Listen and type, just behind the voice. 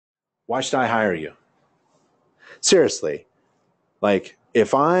Why should I hire you? Seriously, like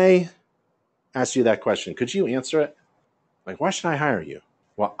if I asked you that question, could you answer it? Like, why should I hire you?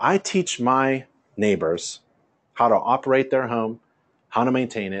 Well, I teach my neighbors how to operate their home, how to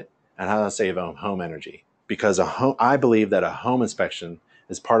maintain it, and how to save home energy. Because I believe that a home inspection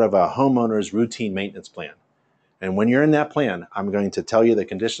is part of a homeowner's routine maintenance plan. And when you're in that plan, I'm going to tell you the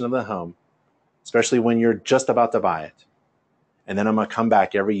condition of the home, especially when you're just about to buy it. And then I'm going to come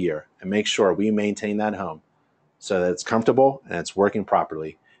back every year and make sure we maintain that home so that it's comfortable and it's working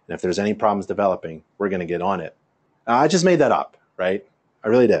properly. And if there's any problems developing, we're going to get on it. I just made that up, right? I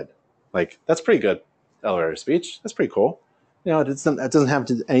really did. Like, that's pretty good elevator speech. That's pretty cool. You know, it doesn't have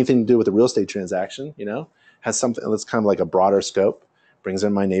anything to do with a real estate transaction, you know, has something that's kind of like a broader scope, brings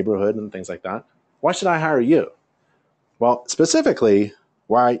in my neighborhood and things like that. Why should I hire you? Well, specifically,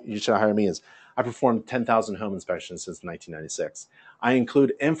 why you should hire me is I performed 10,000 home inspections since 1996. I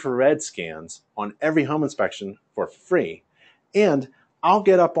include infrared scans on every home inspection for free. And I'll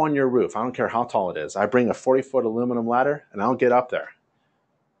get up on your roof. I don't care how tall it is. I bring a 40-foot aluminum ladder and I'll get up there.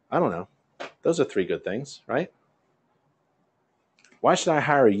 I don't know. Those are three good things, right? Why should I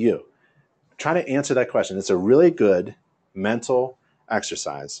hire you? Try to answer that question. It's a really good mental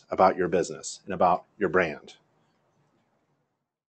exercise about your business and about your brand.